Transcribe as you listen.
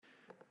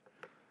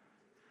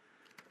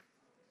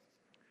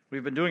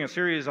We've been doing a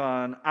series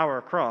on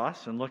our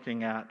cross and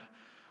looking at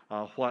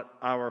what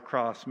our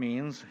cross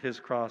means, his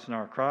cross and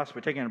our cross.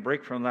 We're taking a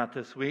break from that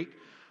this week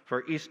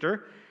for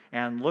Easter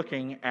and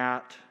looking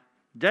at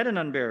Dead and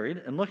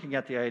Unburied and looking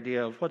at the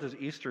idea of what does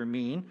Easter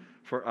mean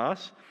for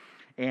us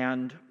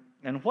and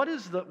what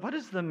is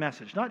the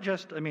message? Not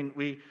just,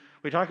 we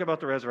talk about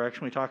the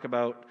resurrection, we talk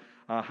about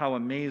how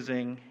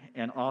amazing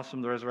and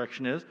awesome the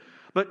resurrection is,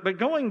 but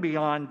going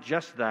beyond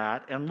just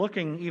that and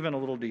looking even a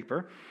little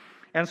deeper.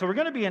 And so we're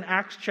going to be in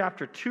Acts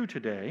chapter 2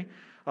 today.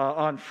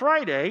 On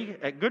Friday,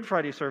 at Good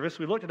Friday service,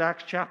 we looked at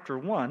Acts chapter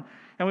 1,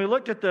 and we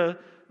looked at the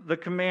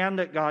command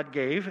that God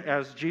gave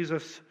as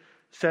Jesus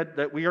said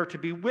that we are to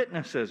be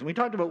witnesses. And we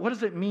talked about what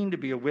does it mean to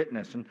be a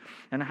witness,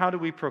 and how do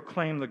we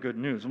proclaim the good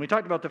news. And we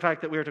talked about the fact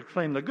that we are to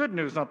proclaim the good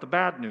news, not the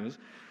bad news,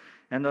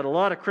 and that a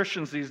lot of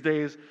Christians these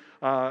days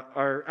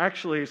are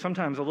actually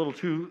sometimes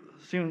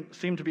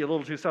seem to be a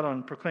little too set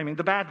on proclaiming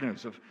the bad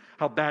news of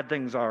how bad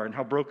things are and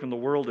how broken the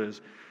world is.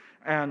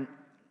 And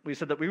we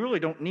said that we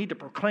really don't need to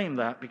proclaim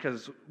that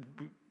because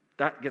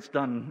that gets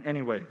done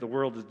anyway. The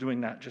world is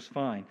doing that just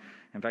fine.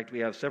 In fact, we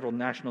have several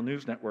national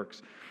news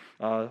networks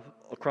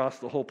across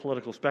the whole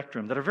political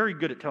spectrum that are very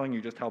good at telling you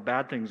just how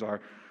bad things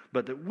are,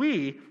 but that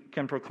we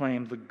can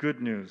proclaim the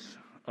good news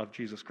of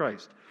Jesus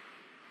Christ.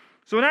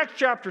 So in Acts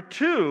chapter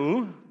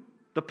 2,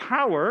 the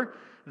power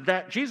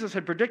that Jesus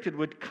had predicted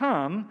would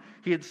come,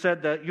 he had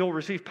said that you'll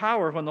receive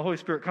power when the Holy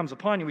Spirit comes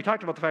upon you. We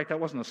talked about the fact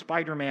that wasn't a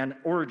Spider-Man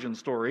origin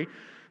story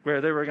where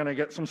they were going to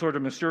get some sort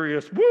of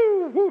mysterious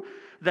woo,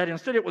 that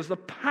instead it was the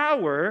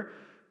power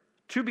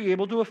to be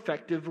able to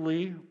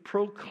effectively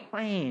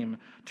proclaim,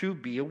 to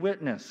be a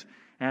witness,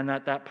 and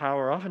that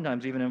power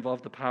oftentimes even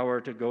involved the power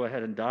to go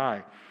ahead and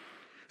die.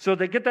 So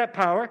they get that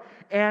power,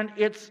 and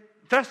it's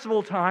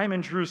festival time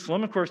in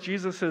Jerusalem. Of course,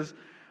 Jesus has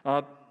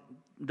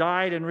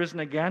died and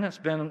risen again. It's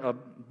been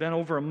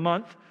over a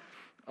month,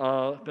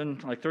 been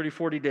like 30,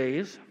 40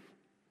 days,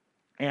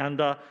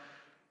 and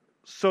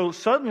So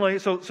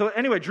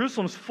anyway,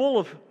 Jerusalem's full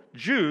of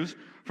Jews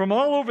from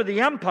all over the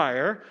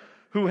empire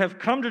who have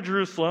come to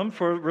Jerusalem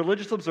for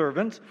religious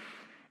observance.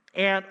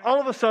 And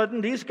all of a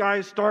sudden, these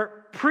guys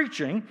start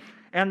preaching,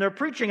 and they're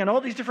preaching in all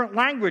these different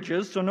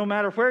languages. So no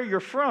matter where you're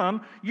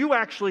from, you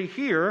actually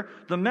hear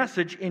the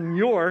message in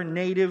your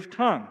native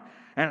tongue.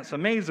 And it's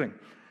amazing.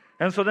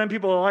 And so then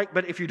people are like,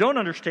 but if you don't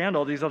understand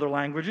all these other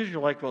languages,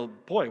 you're like, well,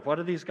 boy, what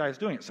are these guys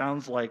doing? It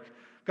sounds like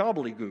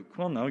gobbledygook.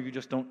 Well, no, you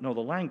just don't know the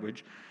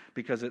language,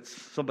 because it's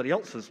somebody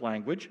else's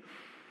language.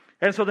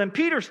 And so then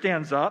Peter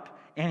stands up,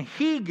 and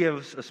he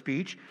gives a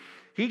speech.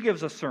 He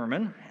gives a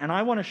sermon, and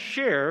I want to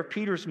share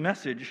Peter's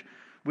message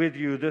with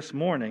you this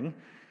morning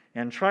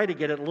and try to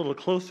get it a little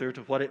closer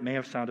to what it may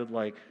have sounded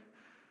like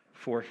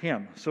for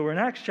him. So we're in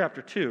Acts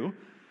chapter 2,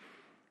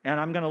 and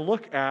I'm going to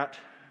look at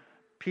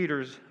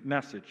Peter's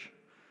message.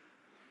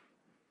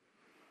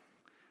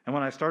 And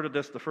when I started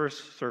the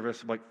first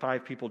service, like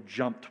 5 people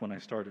jumped when I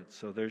started,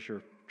 so there's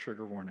your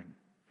trigger warning.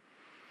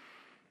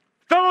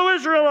 Fellow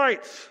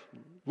Israelites,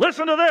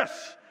 listen to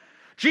this.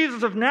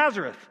 Jesus of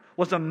Nazareth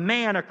was a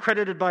man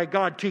accredited by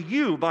God to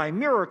you by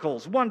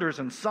miracles, wonders,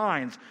 and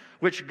signs,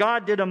 which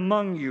God did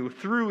among you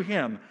through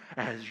him,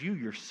 as you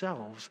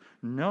yourselves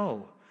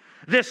know.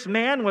 This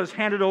man was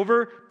handed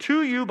over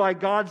to you by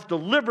God's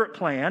deliberate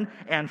plan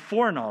and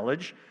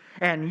foreknowledge,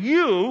 and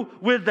you,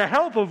 with the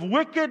help of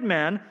wicked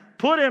men,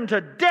 put him to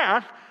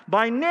death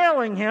by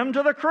nailing him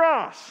to the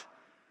cross.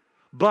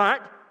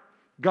 But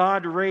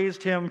God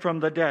raised him from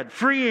the dead,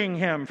 freeing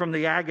him from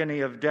the agony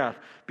of death,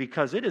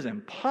 because it is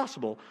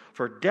impossible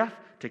for death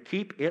to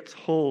keep its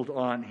hold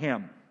on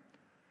him.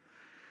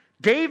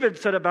 David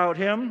said about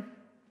him,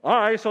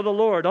 I saw the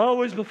Lord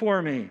always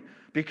before me,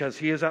 because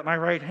he is at my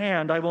right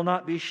hand, I will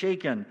not be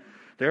shaken.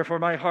 Therefore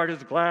my heart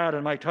is glad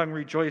and my tongue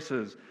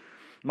rejoices.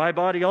 My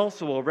body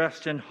also will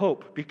rest in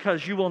hope,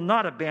 because you will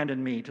not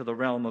abandon me to the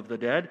realm of the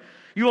dead.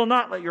 You will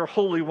not let your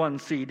Holy One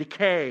see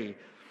decay.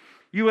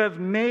 You have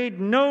made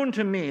known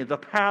to me the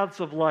paths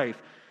of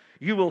life.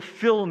 You will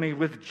fill me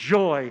with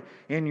joy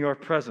in your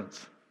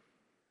presence.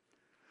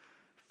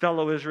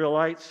 Fellow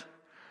Israelites,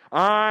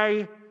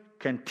 I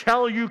can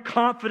tell you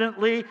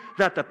confidently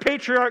that the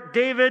patriarch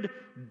David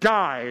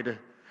died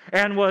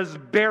and was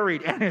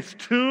buried, and his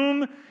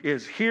tomb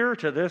is here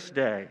to this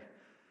day.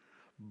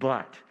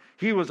 But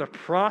he was a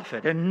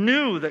prophet and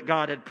knew that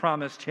God had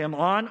promised him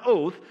on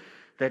oath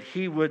that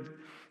he would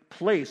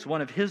place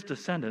one of his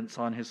descendants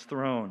on his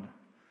throne.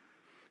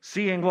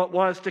 Seeing what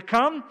was to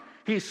come,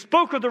 he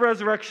spoke of the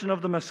resurrection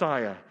of the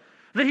Messiah,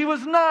 that he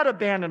was not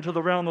abandoned to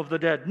the realm of the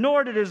dead,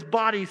 nor did his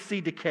body see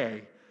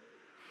decay.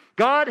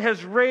 God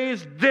has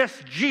raised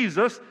this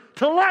Jesus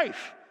to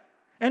life,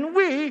 and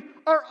we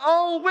are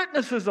all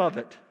witnesses of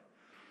it.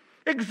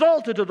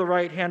 Exalted to the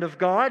right hand of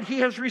God,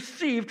 he has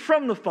received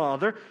from the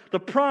Father the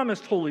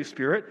promised Holy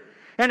Spirit,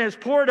 and has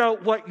poured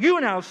out what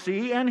you now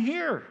see and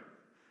hear.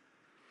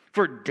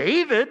 For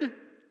David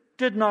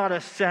did not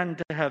ascend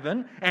to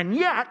heaven, and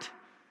yet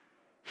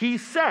he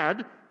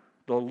said,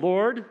 the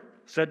Lord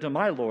said to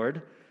my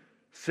Lord,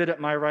 sit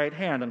at my right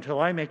hand until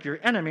I make your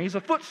enemies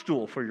a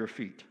footstool for your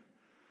feet.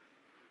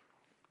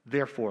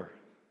 Therefore,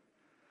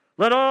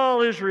 let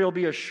all Israel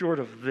be assured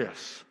of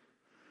this: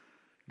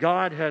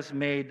 God has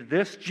made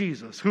this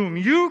Jesus, whom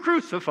you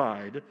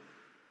crucified,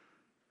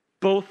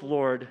 both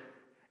Lord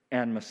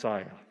and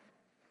Messiah.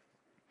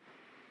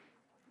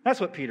 That's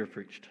what Peter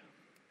preached.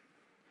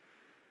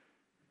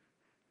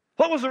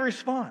 What was the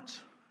response?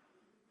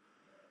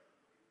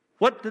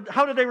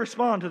 How did they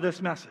respond to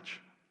this message?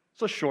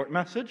 It's a short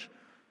message,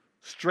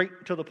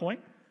 straight to the point.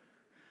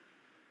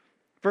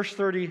 Verse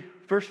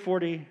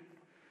 37.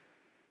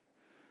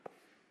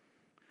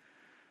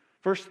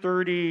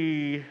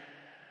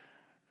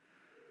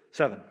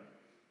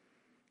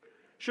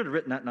 Should have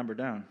written that number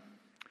down.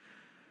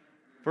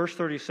 Verse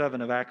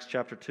 37 of Acts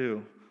chapter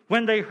 2.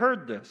 When they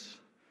heard this,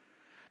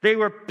 they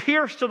were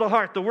pierced to the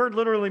heart. The word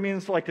literally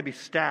means like to be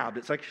stabbed.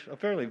 It's like a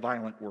fairly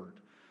violent word.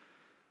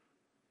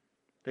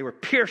 They were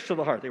pierced to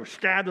the heart. They were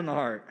stabbed in the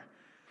heart.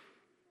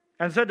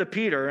 And said to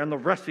Peter and the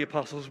rest of the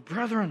apostles,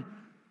 "Brethren,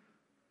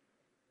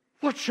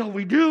 what shall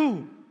we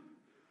do?"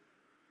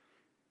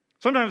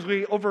 Sometimes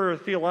we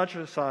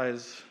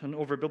over-theologicize and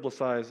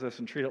over-biblicize this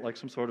and treat it like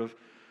some sort of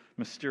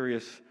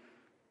mysterious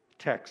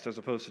text as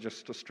opposed to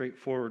just a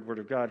straightforward word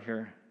of God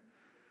here.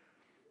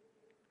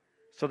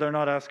 So they're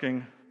not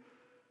asking,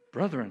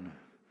 "Brethren,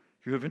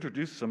 you have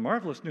introduced some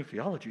marvelous new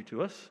theology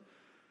to us.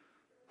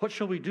 What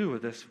shall we do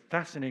with this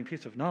fascinating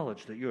piece of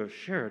knowledge that you have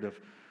shared of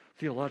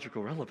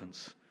theological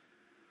relevance?"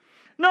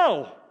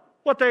 No,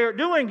 what they are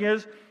doing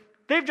is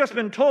they've just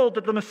been told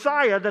that the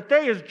Messiah that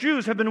they as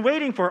Jews have been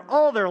waiting for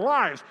all their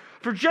lives.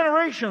 For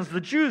generations, the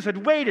Jews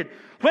had waited.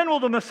 When will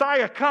the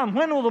Messiah come?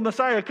 When will the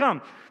Messiah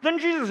come? Then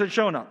Jesus had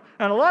shown up.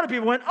 And a lot of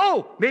people went,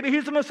 "Oh, maybe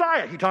he's the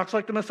Messiah. He talks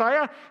like the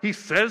Messiah. He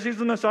says he's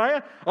the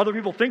Messiah. Other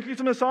people think he's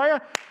the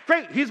Messiah.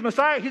 Great, he's the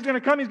Messiah. He's going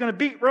to come. He's going to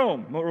beat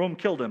Rome." Rome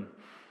killed him.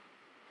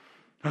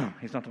 Oh,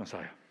 he's not the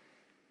Messiah.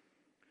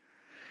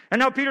 And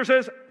now Peter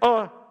says,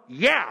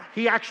 yeah,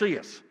 he actually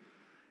is.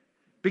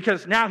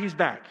 Because now he's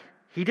back.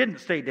 He didn't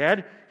stay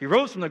dead. He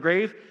rose from the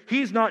grave.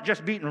 He's not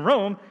just beaten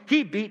Rome.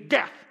 He beat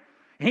death.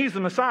 And he's the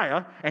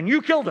Messiah, and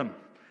you killed him.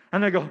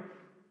 And they go,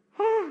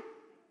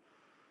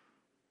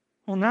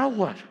 well, now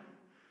what?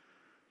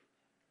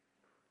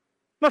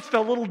 Must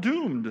felt a little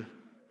doomed.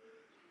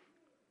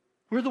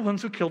 We're the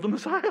ones who killed the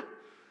Messiah.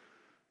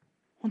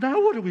 Well,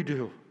 now what do we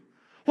do?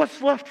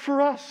 What's left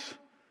for us?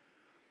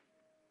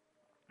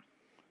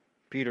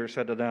 Peter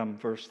said to them,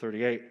 verse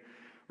 38,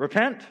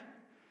 "Repent,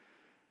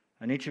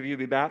 and each of you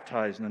be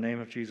baptized in the name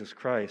of Jesus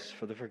Christ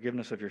for the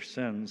forgiveness of your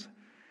sins,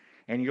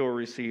 and you'll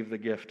receive the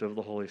gift of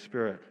the Holy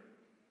Spirit."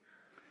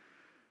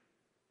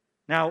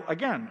 Now,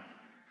 again,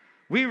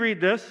 we read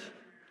this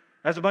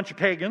as a bunch of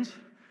pagans,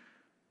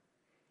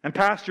 and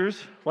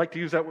pastors like to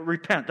use that word,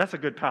 repent. That's a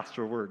good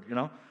pastoral word, you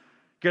know.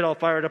 Get all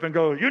fired up and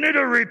go, "You need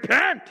to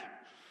repent."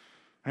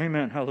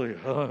 Amen,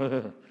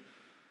 hallelujah.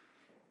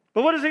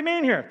 But what does he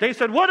mean here? They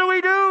said, "What do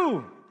we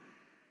do?"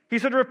 He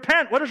said,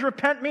 "Repent." What does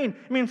repent mean?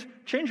 It means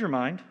change your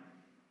mind.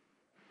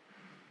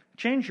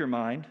 Change your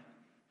mind.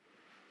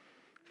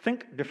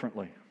 Think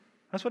differently.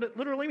 That's what it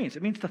literally means.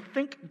 It means to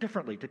think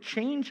differently, to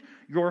change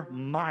your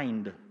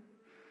mind.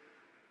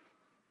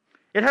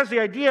 It has the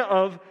idea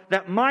of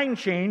that mind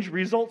change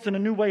results in a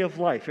new way of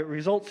life. It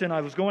results in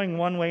I was going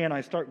one way and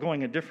I start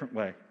going a different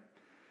way.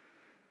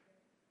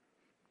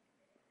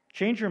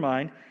 Change your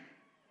mind.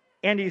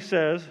 And he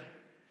says,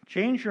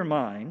 change your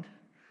mind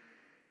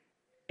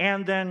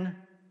and then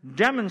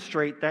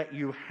demonstrate that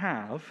you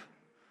have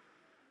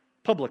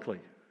publicly.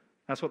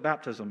 That's what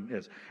baptism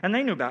is. And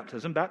they knew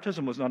baptism.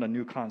 Baptism was not a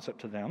new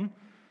concept to them.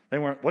 They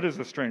weren't, "What is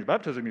this strange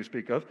baptism you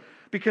speak of?"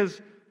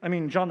 Because,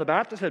 John the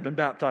Baptist had been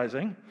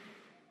baptizing.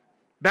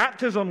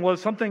 Baptism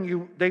was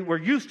something they were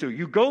used to.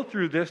 You go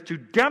through this to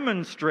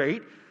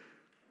demonstrate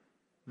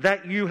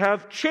that you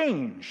have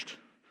changed.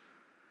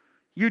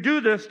 You do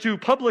this to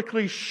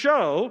publicly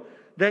show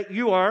that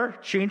you are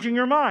changing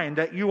your mind,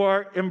 that you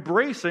are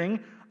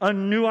embracing a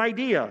new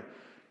idea.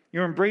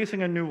 You're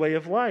embracing a new way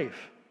of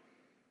life.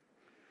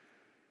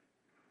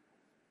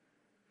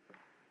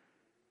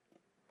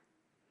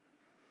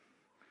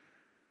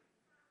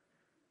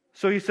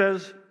 So he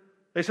says,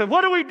 they said,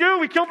 "What do we do?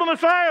 We killed the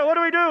Messiah. What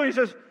do we do?" And he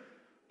says,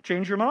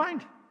 change your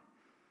mind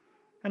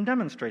and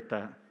demonstrate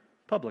that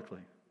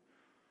publicly.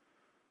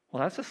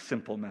 Well, that's a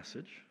simple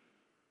message.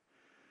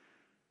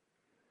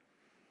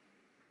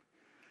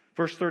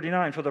 Verse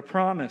 39, "For the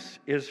promise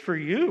is for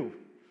you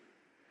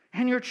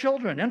and your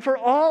children and for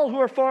all who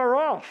are far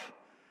off,"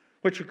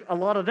 which a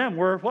lot of them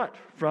were what?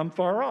 From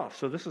far off.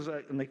 So this is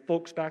and the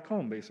folks back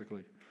home,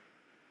 basically.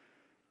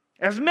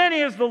 "As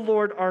many as the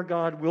Lord our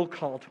God will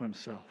call to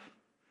himself."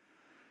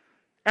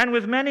 And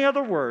with many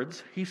other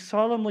words, he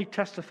solemnly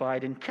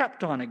testified and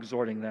kept on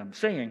exhorting them,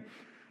 saying,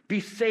 "Be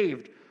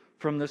saved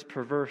from this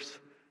perverse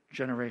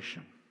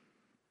generation."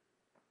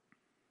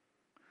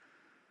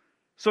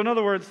 So in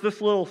other words,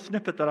 this little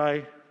snippet that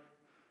I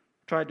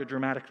tried to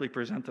dramatically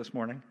present this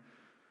morning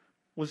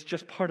was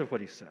just part of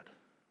what he said.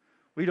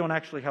 We don't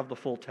actually have the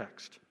full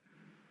text.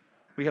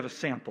 We have a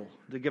sample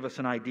to give us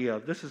an idea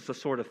of this is the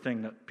sort of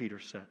thing that Peter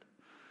said.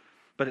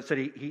 But it said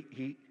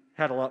he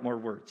had a lot more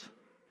words.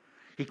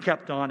 He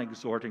kept on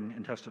exhorting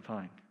and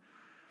testifying.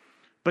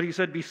 But he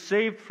said, be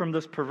saved from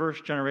this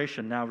perverse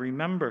generation. Now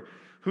remember,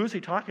 who is he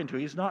talking to?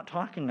 He's not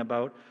talking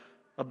about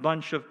a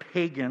bunch of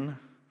pagan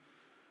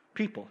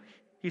people.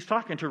 He's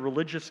talking to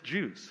religious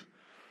Jews.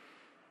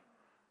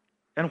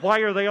 And why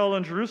are they all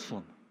in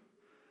Jerusalem?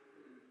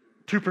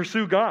 To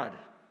pursue God.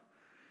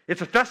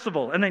 It's a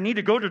festival, and they need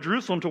to go to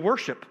Jerusalem to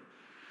worship.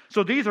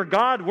 So these are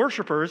God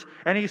worshipers,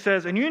 and he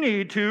says, and you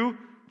need to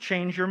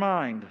change your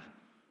mind.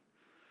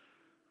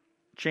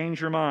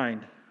 Change your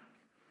mind.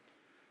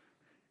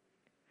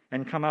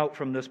 And come out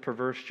from this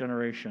perverse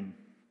generation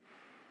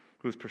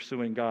who's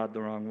pursuing God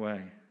the wrong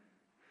way.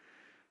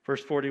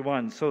 Verse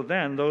 41, so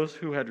then those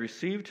who had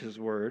received his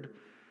word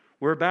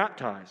were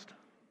baptized.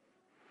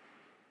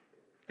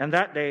 And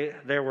that day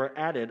there were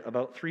added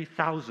about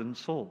 3,000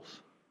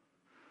 souls.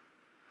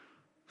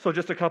 So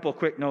just a couple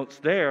quick notes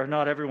there.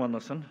 Not everyone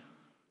listened.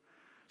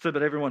 So,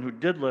 but everyone who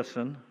did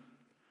listen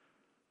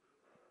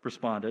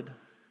responded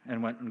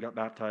and went and got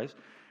baptized.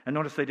 And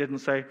notice they didn't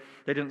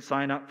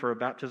sign up for a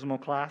baptismal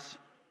class.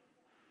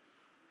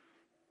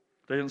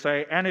 They didn't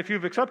say, and if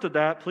you've accepted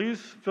that,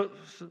 please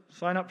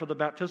sign up for the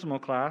baptismal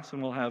class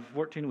and we'll have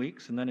 14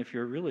 weeks. And then if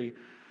you're really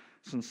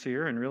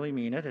sincere and really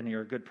mean it and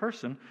you're a good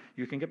person,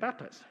 you can get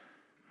baptized.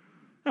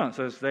 No, it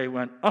says they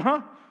went,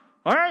 all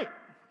right.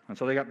 And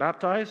so they got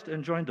baptized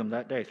and joined them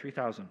that day,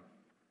 3,000.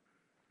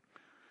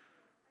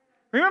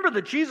 Remember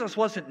that Jesus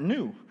wasn't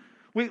new.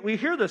 We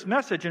hear this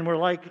message and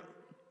we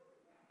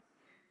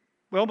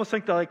almost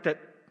think that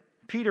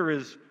Peter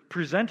is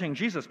presenting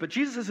Jesus, but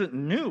Jesus isn't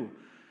new.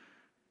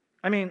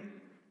 I mean,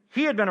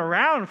 he had been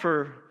around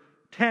for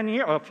 3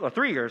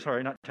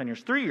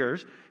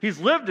 years. He's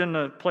lived in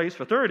the place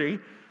for 30.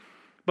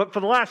 But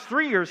for the last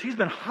 3 years, he's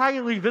been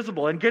highly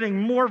visible and getting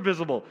more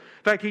visible.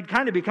 In fact, he'd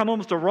kind of become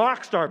almost a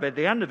rock star by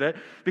the end of it,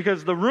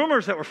 because the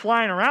rumors that were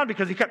flying around,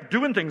 because he kept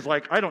doing things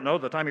like, I don't know,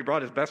 the time he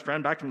brought his best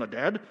friend back from the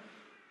dead,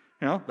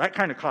 that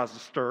kind of caused a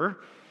stir.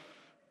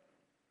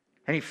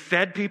 And he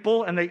fed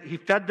people, and he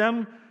fed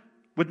them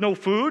with no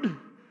food,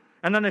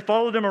 and then they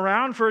followed him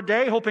around for a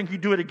day, hoping he'd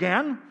do it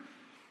again.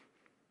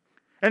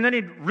 And then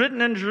he'd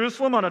ridden in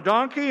Jerusalem on a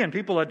donkey, and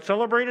people had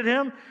celebrated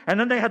him. And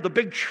then they had the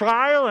big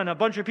trial, and a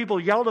bunch of people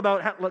yelled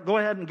about go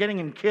ahead and getting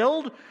him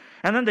killed.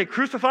 And then they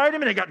crucified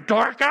him, and it got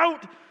dark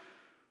out.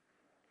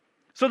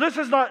 So this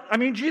is not,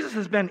 Jesus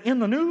has been in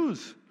the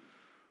news.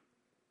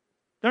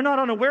 They're not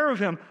unaware of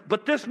him.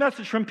 But this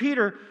message from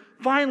Peter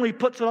finally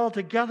puts it all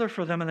together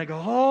for them, and they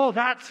go, oh,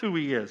 that's who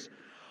he is.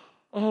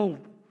 Oh,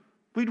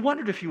 we'd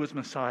wondered if he was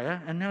Messiah,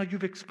 and now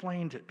you've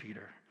explained it,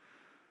 Peter.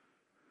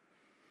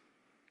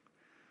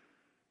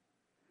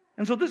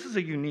 And so this is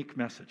a unique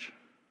message.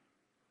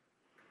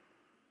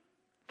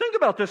 Think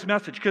about this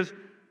message, because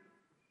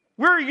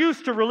we're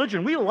used to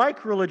religion. We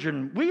like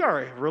religion. We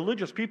are a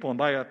religious people. And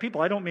by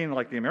people, I don't mean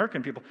like the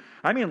American people.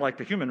 I mean like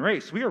the human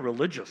race. We are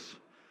religious.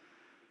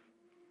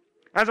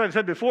 As I've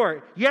said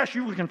before, yes,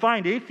 you can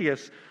find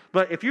atheists,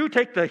 but if you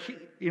take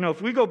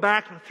if we go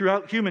back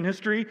throughout human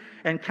history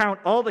and count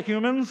all the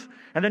humans,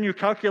 and then you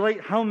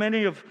calculate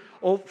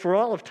for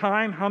all of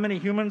time, how many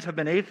humans have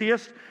been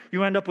atheists,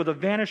 you end up with a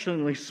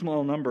vanishingly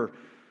small number.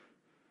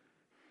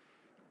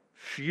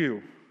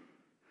 Few.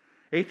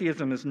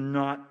 Atheism is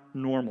not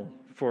normal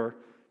for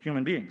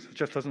human beings. It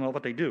just doesn't know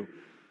what they do.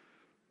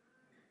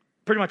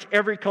 Pretty much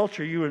every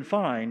culture you would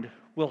find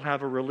will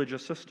have a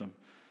religious system,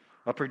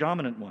 a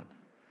predominant one.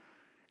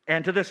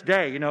 And to this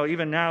day,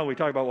 even now we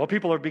talk about,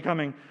 people are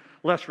becoming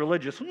less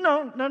religious.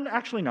 No,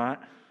 actually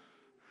not.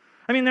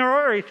 There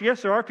are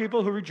atheists, there are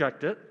people who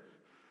reject it.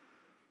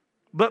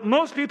 But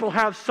most people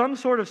have some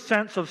sort of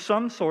sense of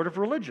some sort of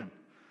religion.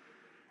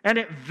 And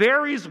it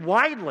varies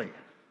widely.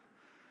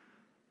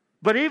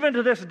 But even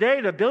to this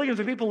day, the billions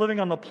of people living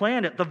on the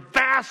planet, the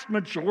vast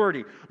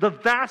majority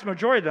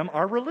of them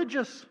are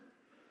religious.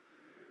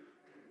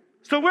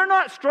 So we're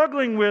not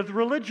struggling with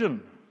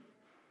religion,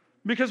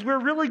 because we're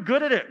really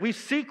good at it. We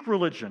seek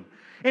religion.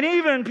 And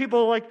even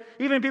people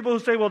who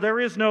say, well, there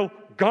is no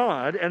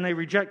God, and they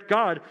reject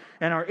God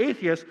and are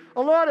atheists,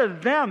 a lot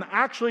of them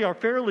actually are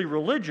fairly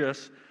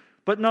religious,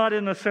 but not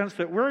in the sense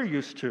that we're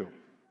used to.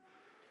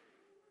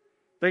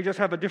 They just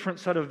have a different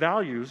set of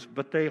values,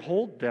 but they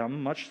hold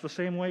them much the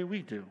same way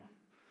we do.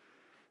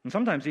 And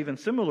sometimes even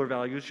similar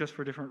values, just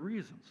for different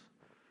reasons.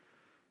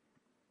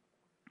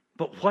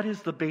 But what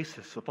is the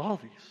basis of all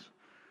these?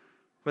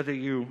 Whether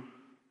you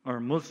are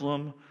a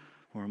Muslim,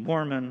 or a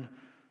Mormon,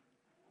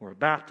 or a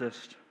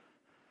Baptist,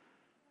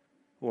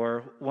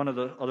 or one of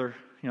the other,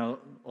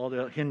 all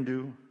the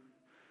Hindu,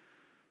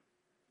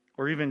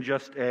 or even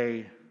just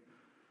a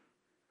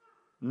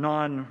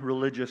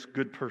non-religious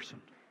good person.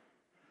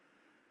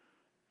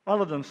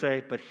 All of them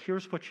say, but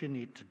here's what you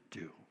need to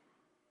do.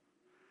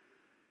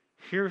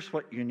 Here's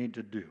what you need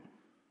to do.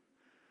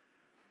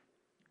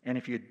 And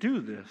if you do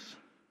this,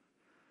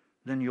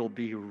 then you'll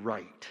be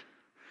right.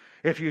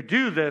 If you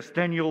do this,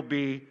 then you'll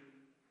be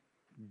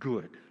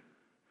good.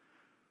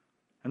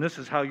 And this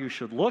is how you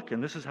should look,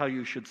 and this is how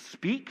you should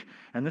speak,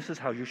 and this is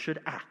how you should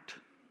act.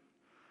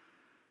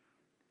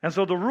 And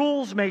so the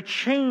rules may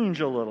change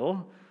a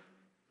little,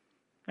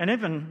 And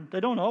even,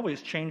 they don't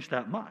always change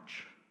that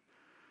much.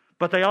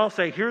 But they all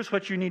say, here's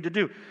what you need to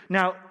do.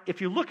 Now, if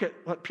you look at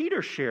what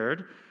Peter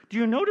shared, do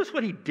you notice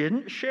what he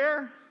didn't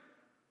share?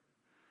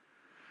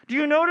 Do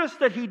you notice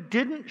that he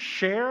didn't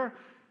share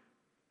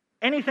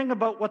anything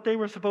about what they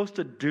were supposed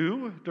to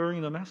do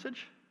during the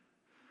message?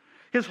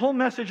 His whole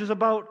message is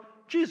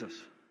about Jesus.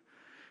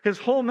 His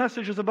whole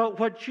message is about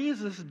what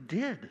Jesus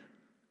did.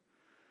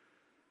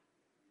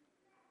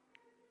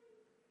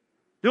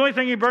 The only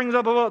thing he brings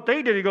up about what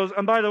they did, he goes,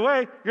 and by the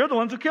way, you're the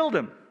ones who killed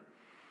him.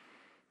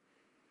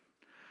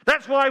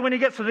 That's why when he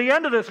gets to the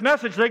end of this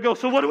message, they go,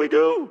 so what do we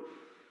do?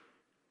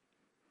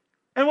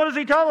 And what does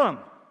he tell them?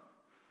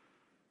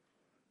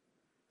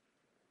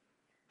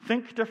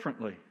 Think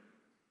differently.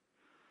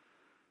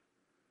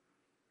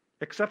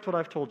 Accept what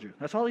I've told you.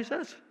 That's all he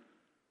says.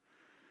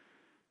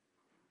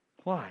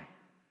 Why?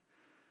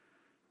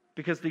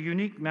 Because the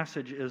unique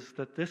message is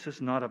that this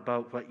is not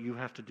about what you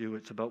have to do,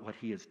 it's about what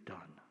he has done.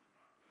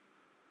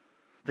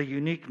 The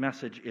unique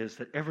message is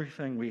that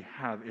everything we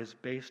have is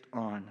based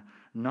on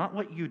not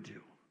what you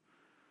do,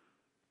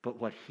 but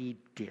what he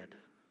did.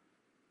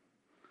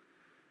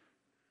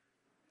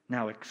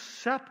 Now,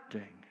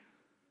 accepting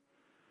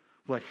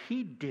what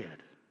he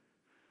did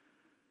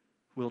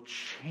will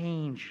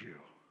change you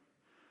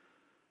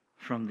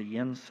from the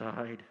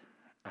inside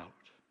out.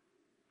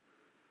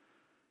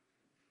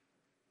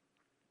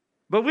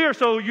 But we are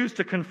so used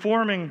to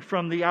conforming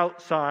from the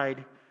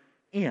outside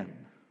in.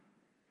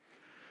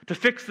 To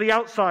fix the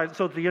outside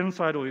so that the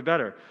inside will be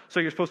better. So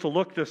you're supposed to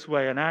look this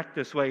way and act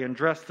this way and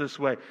dress this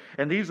way.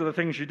 And these are the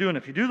things you do. And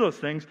if you do those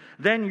things,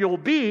 then you'll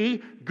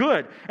be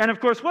good. And of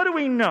course, what do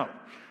we know?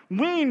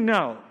 We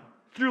know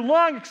through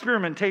long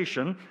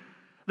experimentation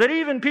that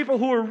even people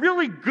who are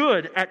really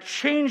good at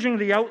changing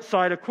the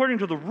outside according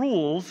to the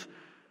rules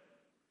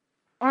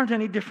aren't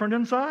any different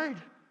inside.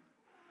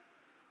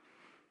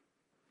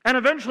 And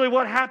eventually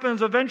what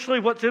happens? Eventually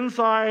what's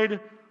inside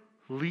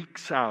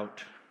leaks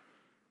out.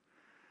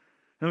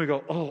 Then we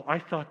go, oh, I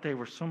thought they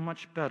were so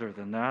much better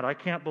than that. I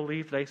can't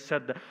believe they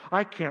said that.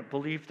 I can't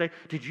believe they...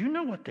 Did you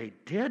know what they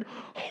did?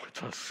 Oh,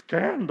 it's a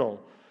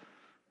scandal.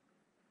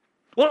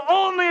 Well,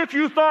 only if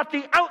you thought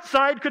the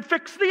outside could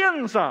fix the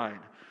inside.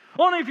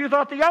 Only if you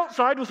thought the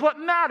outside was what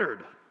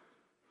mattered.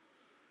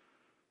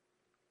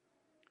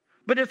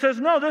 But it says,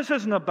 no, this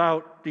isn't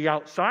about the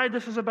outside.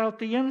 This is about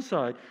the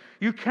inside.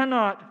 You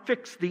cannot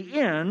fix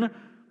the in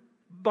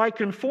by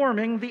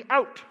conforming the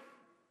out.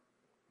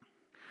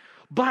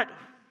 But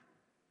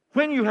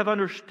when you have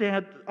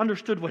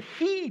understood what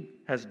he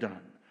has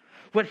done,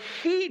 what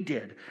he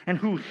did, and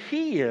who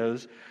he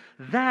is,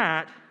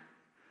 that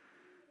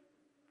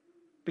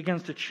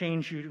begins to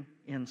change you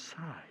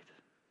inside.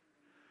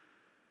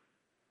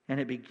 And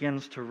it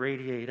begins to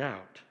radiate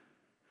out.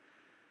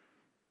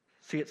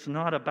 See, it's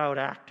not about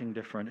acting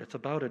different. It's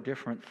about a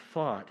different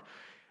thought,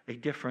 a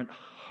different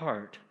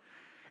heart,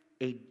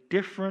 a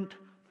different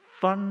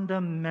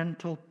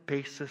fundamental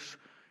basis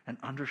and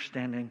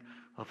understanding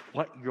of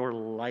what your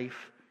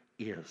life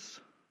is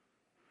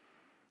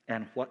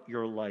and what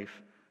your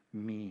life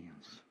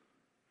means.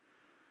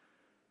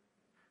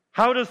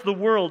 How does the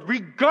world,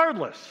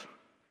 regardless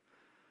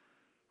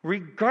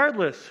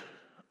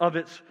of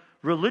its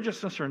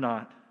religiousness or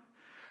not,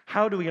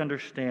 how do we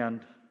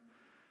understand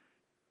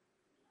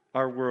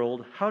our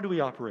world? How do we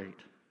operate?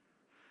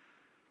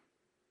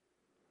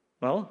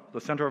 Well,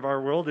 the center of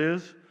our world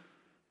is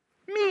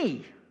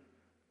me.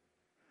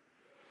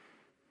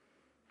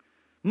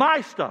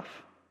 My stuff.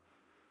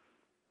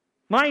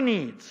 My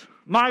needs.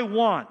 My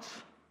wants.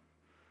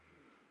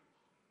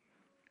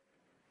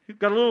 You've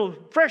got a little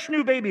fresh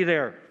new baby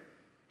there.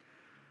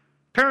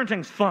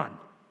 Parenting's fun.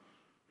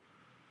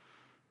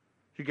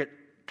 You get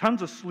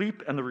tons of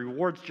sleep and the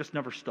rewards just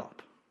never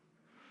stop.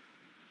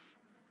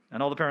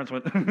 And all the parents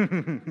went,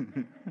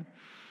 and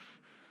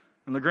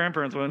the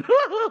grandparents went,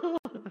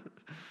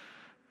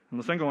 and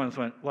the single ones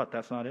went, what,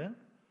 that's not it?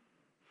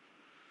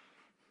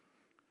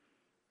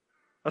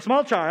 A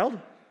small child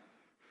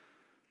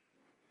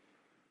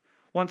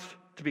wants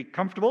to be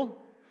comfortable,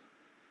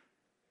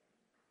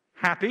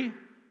 happy,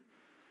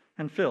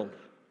 and filled.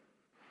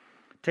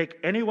 Take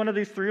any one of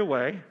these three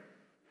away,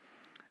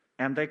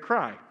 and they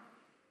cry.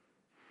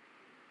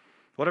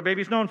 What are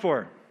babies known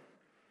for?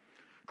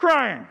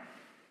 Crying.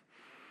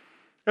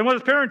 And what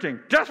is parenting?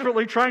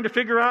 Desperately trying to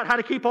figure out how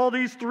to keep all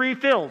these three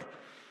filled.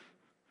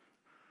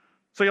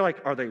 So you're like,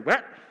 are they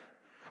wet?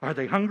 Are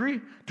they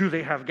hungry? Do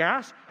they have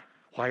gas?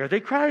 Why are they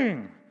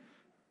crying?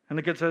 And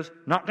the kid says,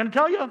 not going to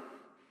tell you.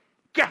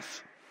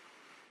 Guess.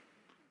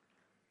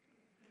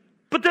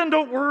 But then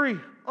don't worry.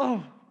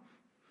 Oh,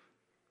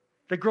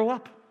 they grow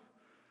up.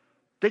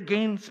 They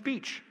gain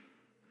speech.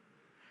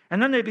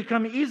 And then they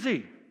become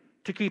easy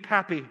to keep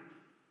happy,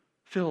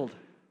 filled,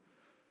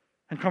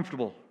 and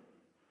comfortable.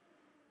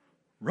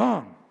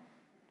 Wrong.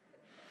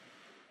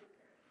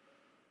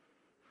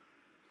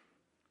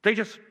 They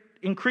just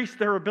increase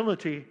their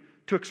ability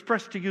to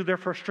express to you their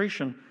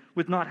frustration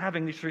with not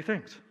having these three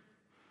things.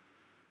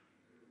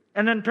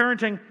 And then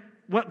parenting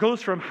what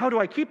goes from how do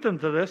I keep them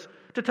to this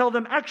to tell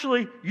them,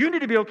 actually, you need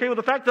to be okay with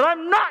the fact that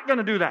I'm not going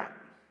to do that.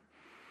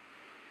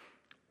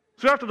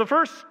 So after the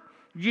first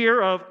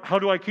year of how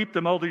do I keep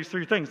them all these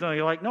three things, now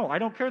you're like, no, I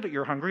don't care that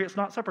you're hungry. It's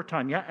not supper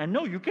time yet. And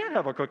no, you can't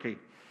have a cookie.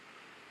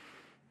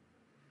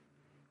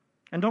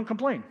 And don't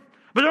complain.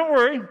 But don't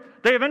worry,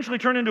 they eventually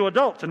turn into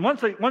adults. And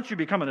once you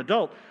become an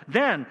adult,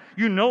 then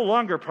you no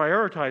longer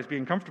prioritize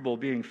being comfortable,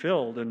 being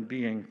filled, and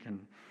being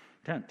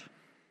content.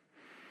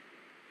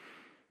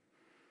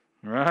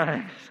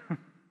 Right.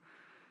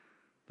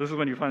 This is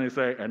when you finally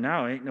say, and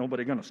now ain't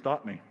nobody going to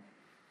stop me.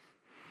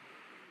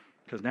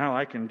 Because now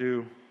I can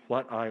do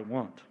what I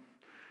want.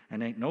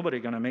 And ain't nobody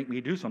going to make me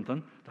do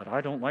something that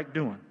I don't like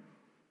doing.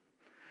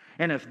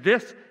 And if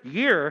this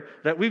year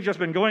that we've just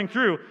been going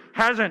through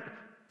hasn't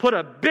put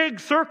a big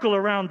circle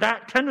around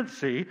that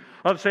tendency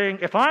of saying,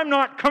 if I'm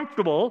not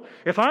comfortable,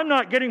 if I'm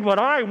not getting what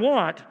I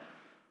want,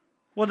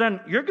 well then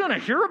you're going to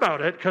hear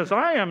about it because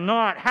I am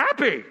not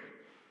happy.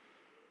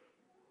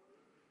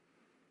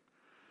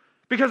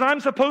 Because I'm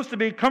supposed to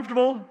be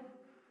comfortable,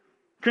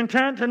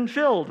 content, and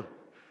filled.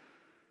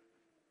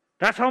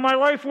 That's how my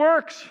life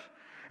works.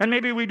 And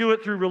maybe we do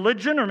it through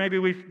religion, or maybe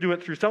we do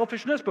it through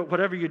selfishness, but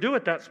whatever you do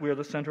it, we're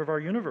the center of our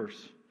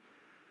universe.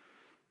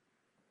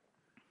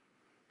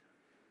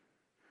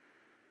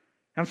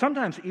 And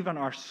sometimes even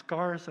our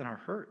scars and our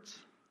hurts.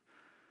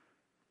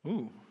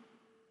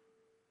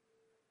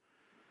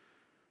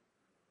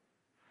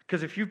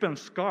 Because if you've been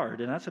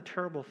scarred, and that's a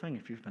terrible thing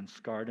if you've been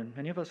scarred, and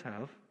many of us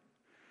have,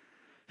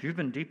 if you've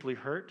been deeply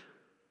hurt,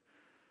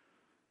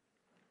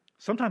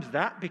 sometimes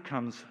that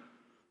becomes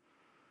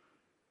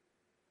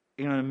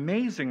an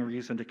amazing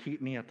reason to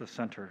keep me at the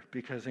center,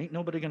 because ain't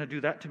nobody going to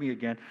do that to me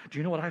again. Do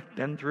you know what I've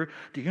been through?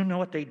 Do you know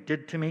what they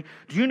did to me?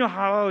 Do you know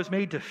how I was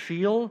made to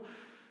feel?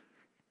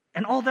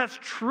 And all that's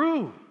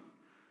true.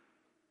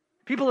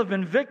 People have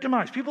been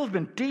victimized. People have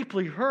been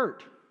deeply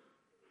hurt.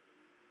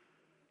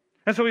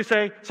 And so we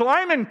say, so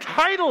I'm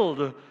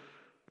entitled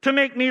to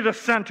make me the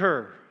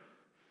center.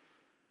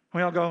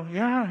 We all go,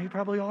 yeah, you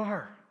probably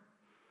are.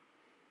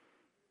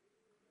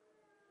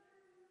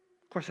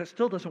 Of course, that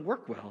still doesn't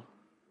work well.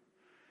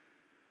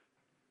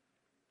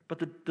 But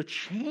the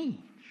change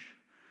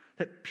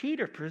that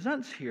Peter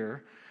presents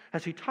here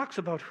as he talks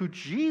about who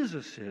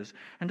Jesus is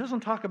and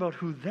doesn't talk about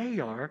who they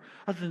are,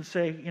 other than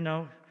say,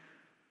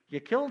 you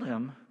killed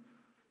him,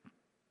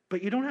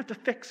 but you don't have to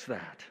fix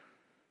that.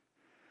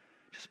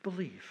 Just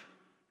believe.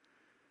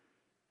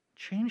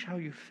 Change how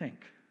you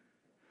think.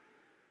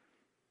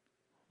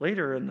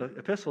 Later in the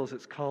epistles,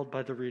 it's called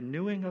by the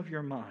renewing of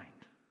your mind.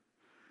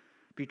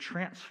 Be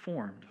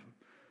transformed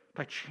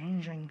by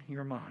changing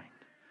your mind.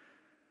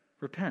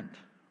 Repent.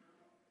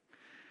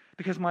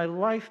 Because my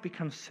life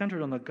becomes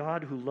centered on the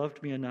God who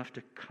loved me enough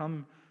to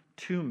come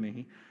to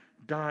me,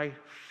 die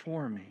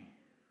for me.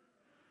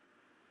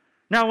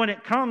 Now, when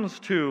it comes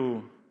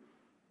to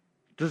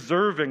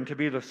deserving to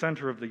be the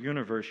center of the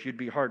universe, you'd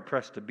be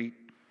hard-pressed to beat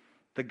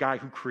the guy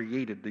who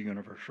created the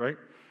universe, right?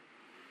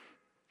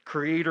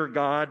 Creator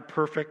God,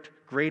 perfect,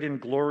 great in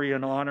glory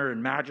and honor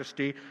and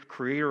majesty,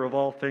 creator of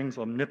all things,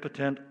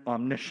 omnipotent,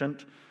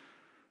 omniscient.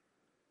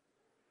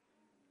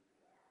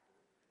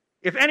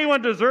 If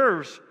anyone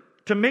deserves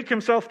to make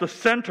himself the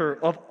center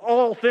of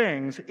all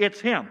things, it's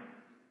him.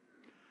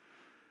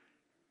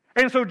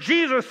 And so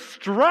Jesus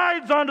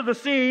strides onto the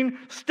scene,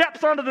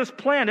 steps onto this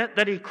planet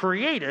that he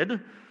created,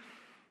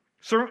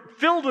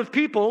 filled with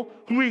people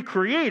who he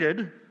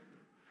created,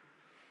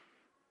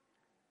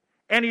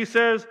 and he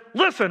says,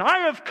 listen, I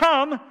have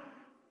come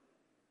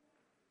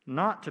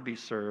not to be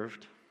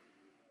served,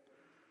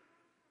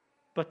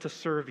 but to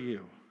serve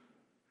you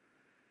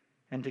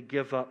and to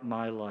give up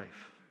my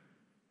life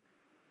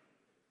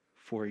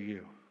for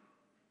you.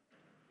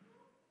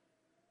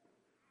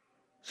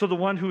 So the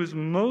one who is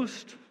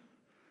most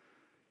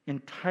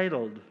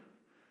entitled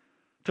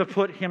to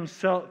put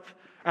himself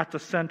at the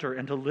center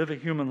and to live a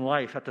human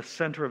life at the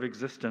center of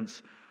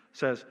existence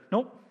says,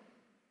 nope,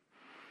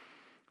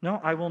 no,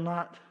 I will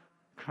not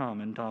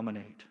come and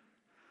dominate.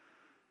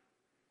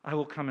 I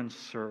will come and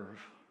serve.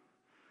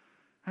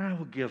 And I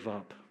will give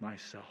up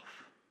myself.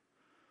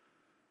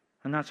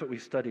 And that's what we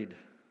studied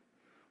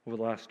over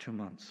the last 2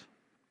 months.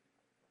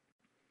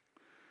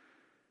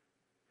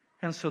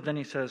 And so then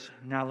he says,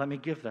 now let me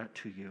give that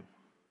to you.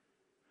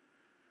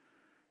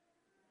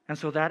 And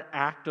so that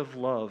act of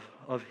love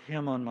of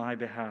him on my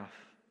behalf,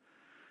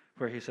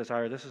 where he says,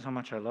 Ira, this is how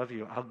much I love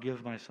you. I'll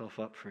give myself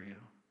up for you.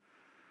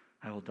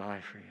 I will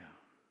die for you.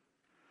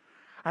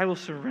 I will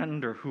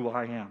surrender who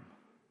I am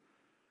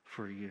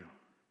for you.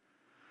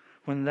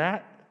 When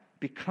that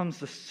becomes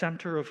the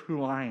center of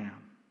who I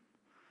am,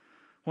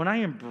 when I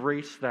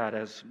embrace that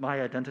as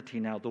my identity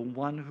now, the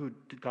one who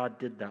God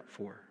did that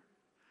for,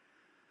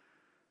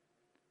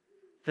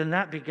 then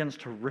that begins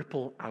to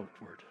ripple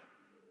outward.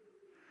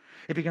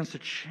 It begins to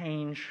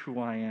change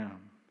who I am.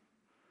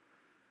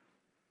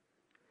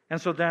 And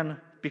so then,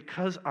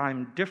 because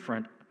I'm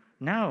different,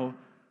 now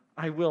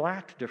I will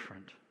act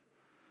different.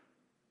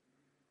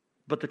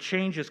 But the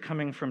change is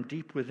coming from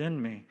deep within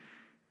me,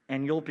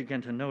 and you'll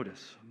begin to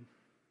notice.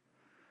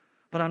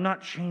 But I'm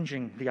not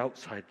changing the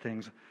outside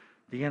things.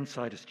 The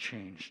inside is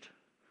changed.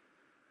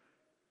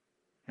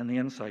 And the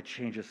inside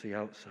changes the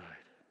outside.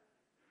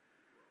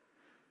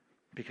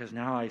 Because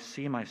now I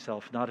see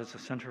myself not as the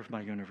center of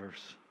my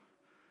universe,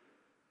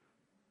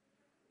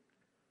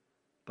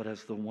 but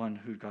as the one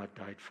who God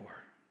died for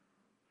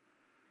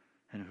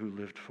and who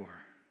lived for.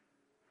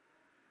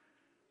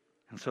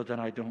 And so then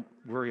I don't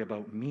worry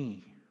about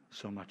me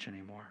so much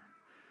anymore.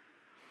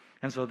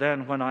 And so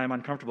then when I'm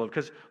uncomfortable,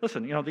 because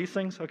listen, these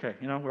things, okay,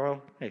 we're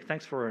all, hey,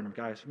 thanks for wearing them,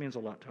 guys. It means a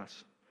lot to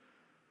us.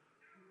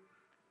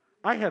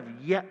 I have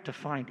yet to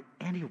find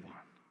anyone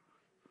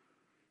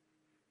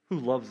who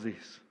loves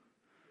these.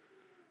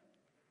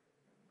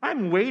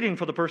 I'm waiting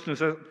for the person who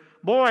says,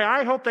 boy,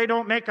 I hope they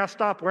don't make us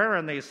stop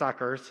wearing these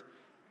suckers.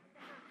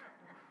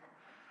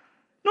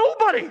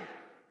 Nobody.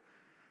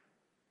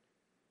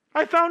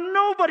 I found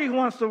nobody who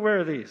wants to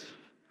wear these.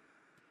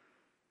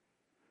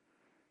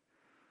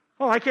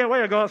 Oh, I can't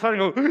wait to go outside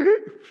and go,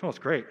 smells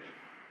great.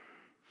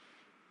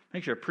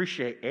 Makes you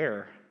appreciate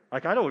air.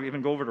 Like, I don't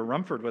even go over to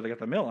Rumford where they get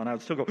the mill, and I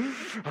would still go,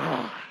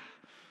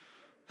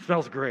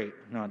 smells great.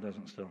 No, it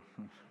doesn't still.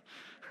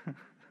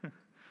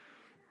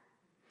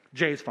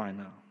 Jay's fine,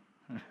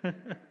 though.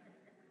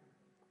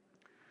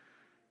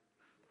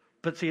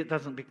 But see, it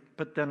doesn't,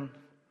 but then,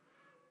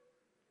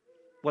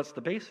 what's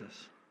the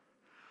basis?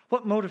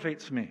 What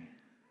motivates me?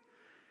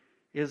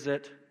 Is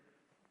it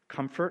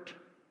comfort,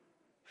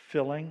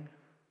 filling,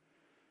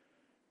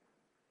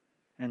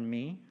 and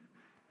me?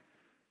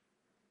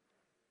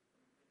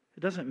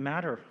 It doesn't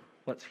matter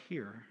what's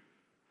here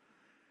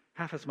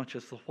half as much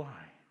as the why.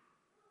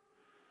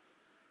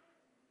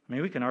 I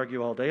mean, we can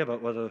argue all day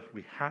about whether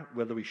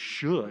we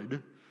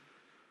should.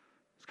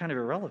 It's kind of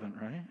irrelevant,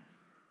 right?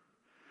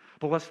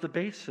 But what's the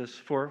basis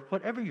for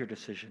whatever your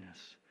decision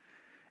is?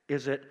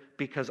 Is it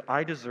because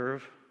I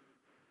deserve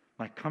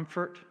my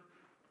comfort,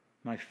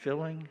 my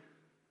filling?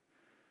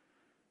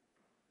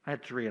 I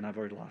had 3 and I've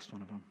already lost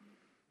one of them.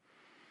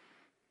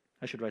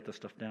 I should write this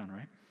stuff down,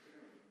 right?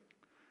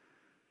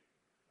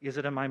 Is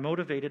it, am I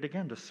motivated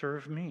again to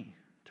serve me,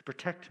 to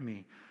protect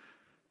me,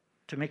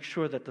 to make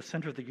sure that the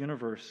center of the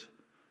universe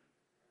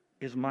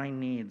is my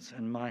needs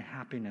and my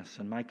happiness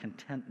and my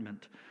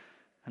contentment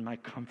and my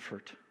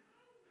comfort?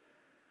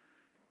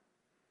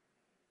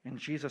 And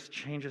Jesus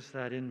changes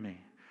that in me.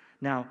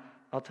 Now,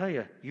 I'll tell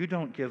you, you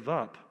don't give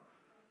up.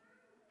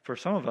 For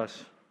some of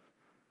us,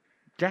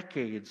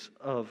 decades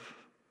of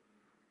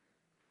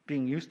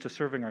being used to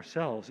serving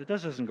ourselves, it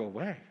doesn't go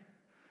away.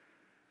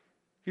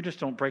 You just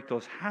don't break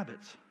those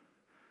habits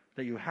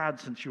that you had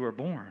since you were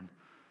born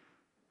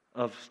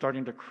of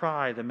starting to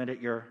cry the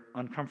minute you're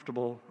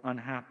uncomfortable,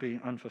 unhappy,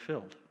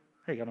 unfulfilled.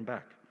 Hey, got them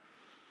back.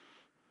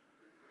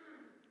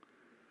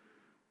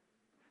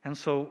 And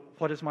so,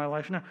 what is my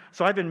life now?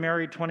 So I've been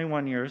married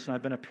 21 years, and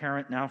I've been a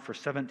parent now for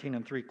 17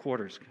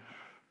 3/4.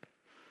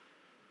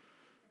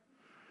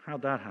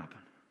 How'd that happen?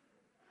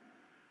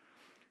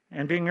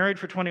 And being married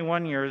for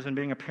 21 years and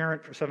being a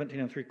parent for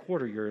 17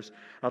 3/4 years,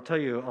 I'll tell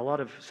you, a lot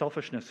of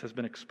selfishness has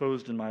been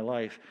exposed in my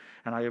life,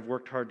 and I have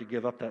worked hard to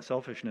give up that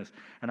selfishness.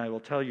 And I will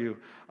tell you,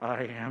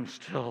 I am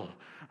still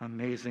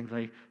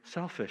amazingly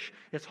selfish.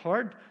 It's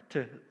hard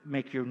to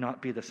make you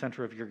not be the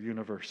center of your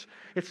universe.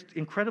 It's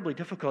incredibly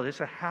difficult.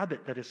 It's a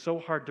habit that is so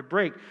hard to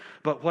break.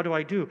 But what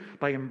do?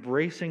 By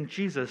embracing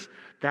Jesus,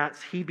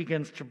 he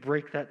begins to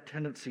break that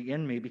tendency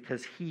in me,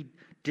 because he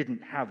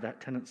didn't have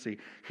that tendency.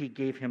 He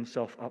gave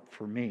himself up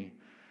for me.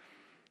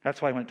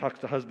 That's why when it talks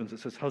to husbands, it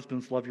says,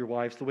 husbands, love your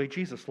wives the way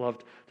Jesus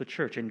loved the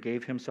church and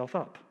gave himself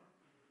up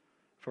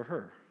for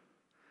her.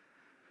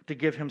 To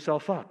give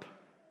himself up.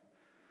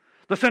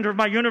 The center of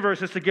my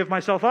universe is to give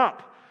myself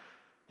up.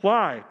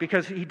 Why?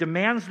 Because he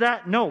demands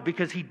that? No,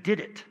 because he did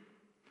it.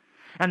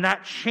 And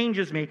that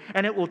changes me,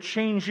 and it will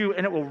change you,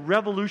 and it will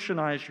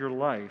revolutionize your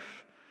life.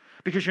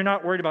 Because you're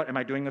not worried about, am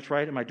I doing this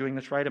right? Am I doing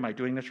this right? Am I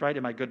doing this right?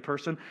 Am I a good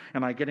person?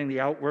 Am I getting the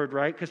outward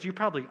right? Because you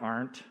probably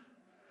aren't.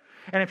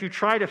 And if you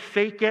try to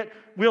fake it,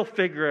 we'll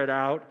figure it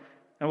out.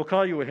 And we'll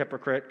call you a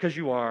hypocrite, because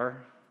you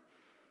are.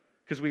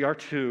 Because we are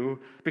too.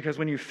 Because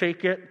when you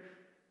fake it,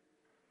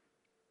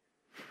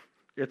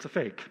 it's a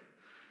fake.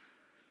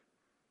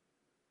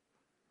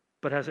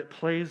 But as it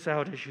plays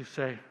out, as you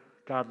say,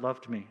 God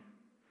loved me,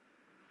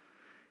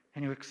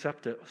 and you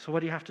accept it. So what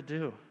do you have to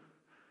do?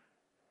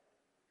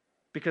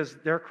 Because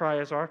their cry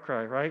is our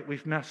cry, right?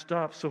 We've messed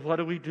up, so what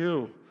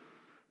do?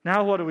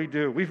 Now what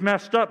do? We've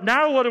messed up,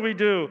 now what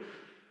do?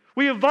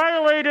 We have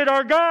violated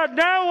our God,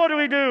 now what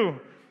do?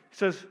 He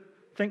says,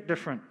 think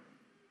different.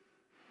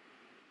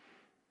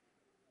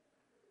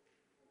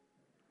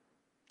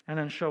 And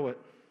then show it.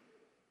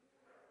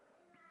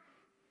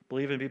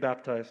 Believe and be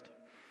baptized.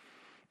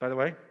 By the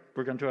way,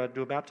 we're going to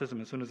do a baptism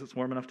as soon as it's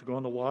warm enough to go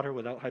in the water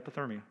without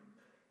hypothermia.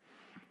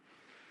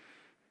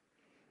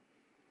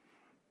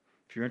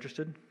 If you're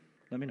interested,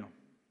 let me know.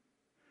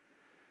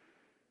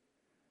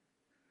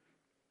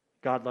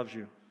 God loves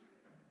you.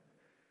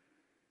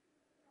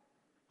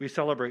 We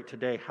celebrate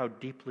today how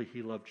deeply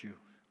he loved you.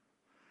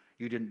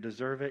 You didn't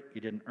deserve it,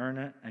 you didn't earn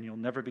it, and you'll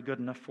never be good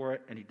enough for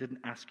it, and he didn't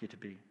ask you to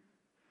be.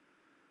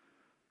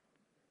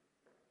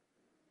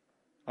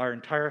 Our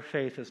entire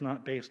faith is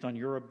not based on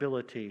your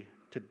ability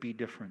to be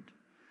different.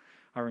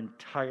 Our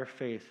entire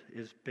faith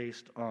is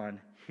based on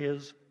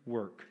his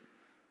work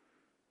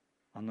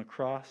on the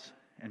cross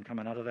and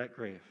coming out of that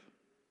grave.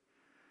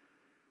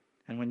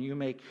 And when you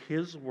make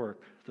his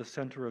work the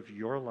center of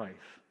your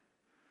life,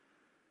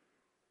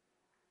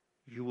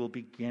 you will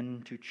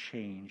begin to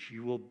change.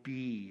 You will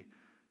be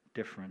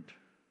different.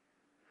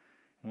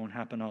 It won't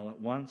happen all at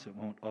once. It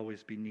won't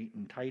always be neat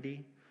and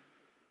tidy.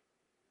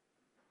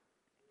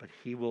 But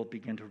he will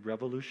begin to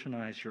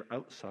revolutionize your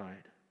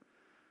outside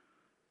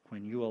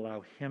when you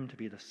allow him to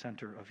be the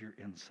center of your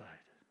inside.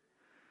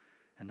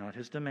 And not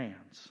his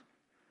demands,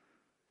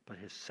 but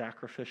his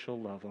sacrificial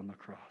love on the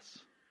cross.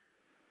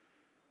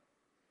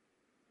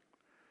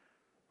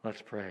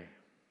 Let's pray.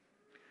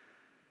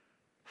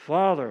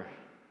 Father,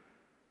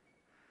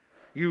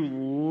 you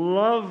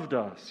loved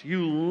us.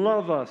 You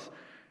love us.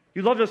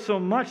 You loved us so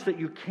much that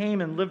you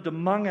came and lived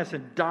among us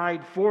and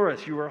died for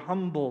us. You were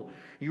humble.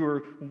 You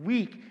were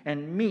weak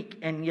and meek,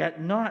 and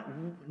yet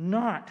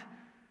not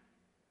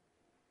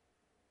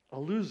a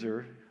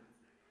loser,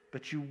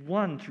 but you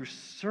won through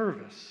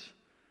service.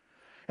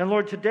 And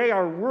Lord, today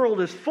our world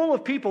is full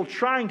of people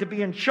trying to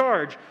be in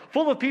charge,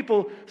 full of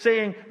people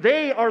saying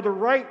they are the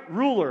right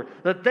ruler,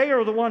 that they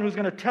are the one who's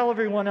going to tell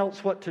everyone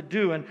else what to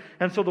do.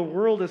 And so the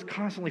world is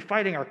constantly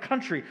fighting. Our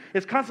country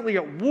is constantly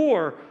at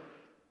war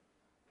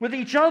with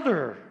each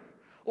other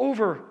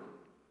over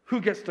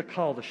who gets to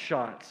call the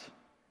shots,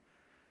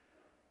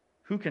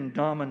 who can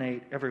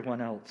dominate everyone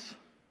else.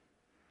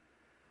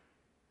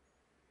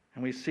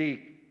 And we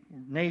see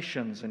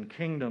nations and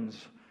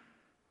kingdoms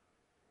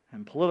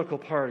and political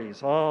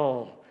parties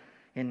all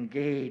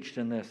engaged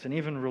in this, and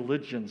even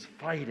religions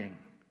fighting.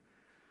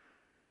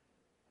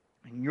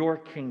 And your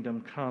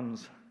kingdom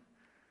comes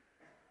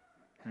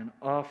and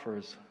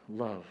offers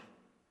love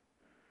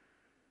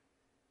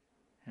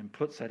and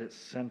puts at its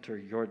center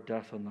your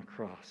death on the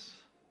cross.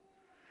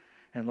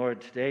 And Lord,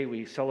 today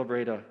we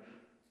celebrate a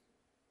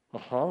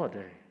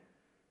holiday,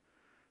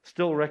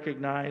 still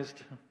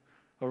recognized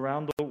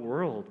around the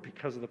world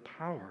because of the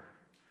power,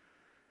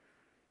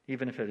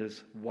 even if it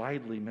is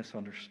widely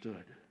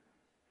misunderstood.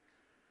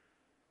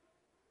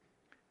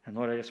 And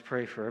Lord, I just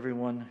pray for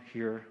everyone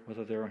here,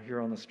 whether they're here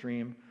on the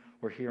stream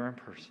or here in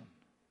person,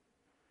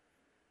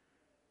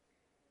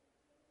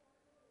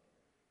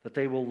 that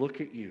they will look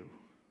at you,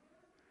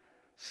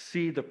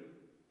 see the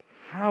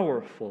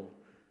powerful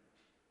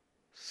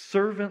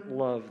servant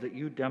love that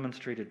you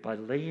demonstrated by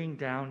laying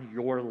down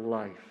your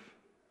life,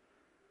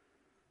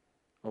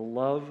 a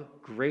love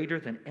greater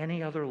than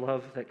any other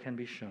love that can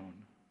be shown.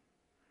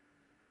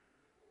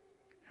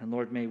 And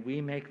Lord, may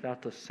we make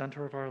that the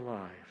center of our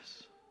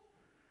lives.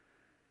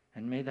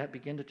 And may that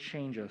begin to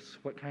change us,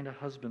 what kind of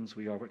husbands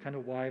we are, what kind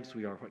of wives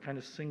we are, what kind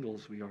of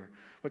singles we are,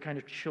 what kind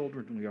of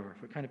children we are,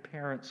 what kind of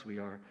parents we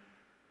are,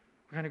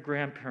 what kind of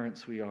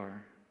grandparents we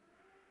are,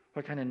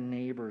 what kind of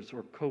neighbors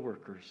or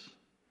coworkers,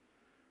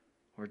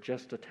 or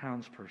just a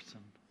townsperson.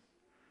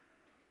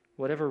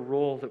 Whatever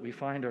role that we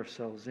find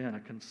ourselves in, a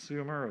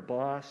consumer, a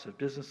boss, a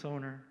business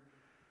owner,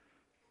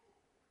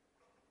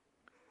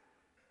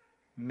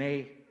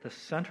 may the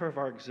center of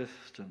our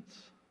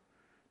existence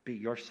be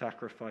your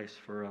sacrifice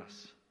for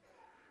us,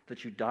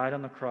 that you died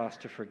on the cross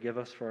to forgive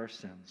us for our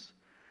sins.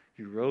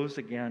 You rose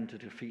again to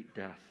defeat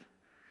death.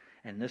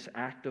 And this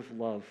act of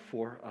love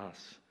for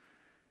us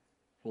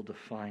will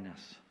define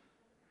us.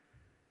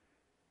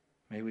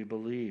 May we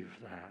believe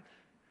that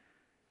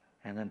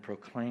and then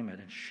proclaim it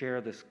and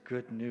share this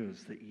good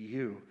news that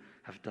you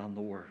have done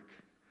the work.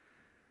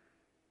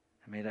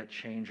 And may that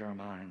change our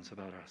minds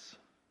about us.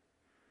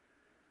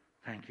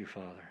 Thank you,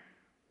 Father.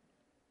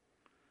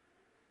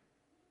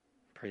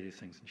 Pray these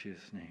things in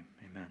Jesus' name.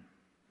 Amen.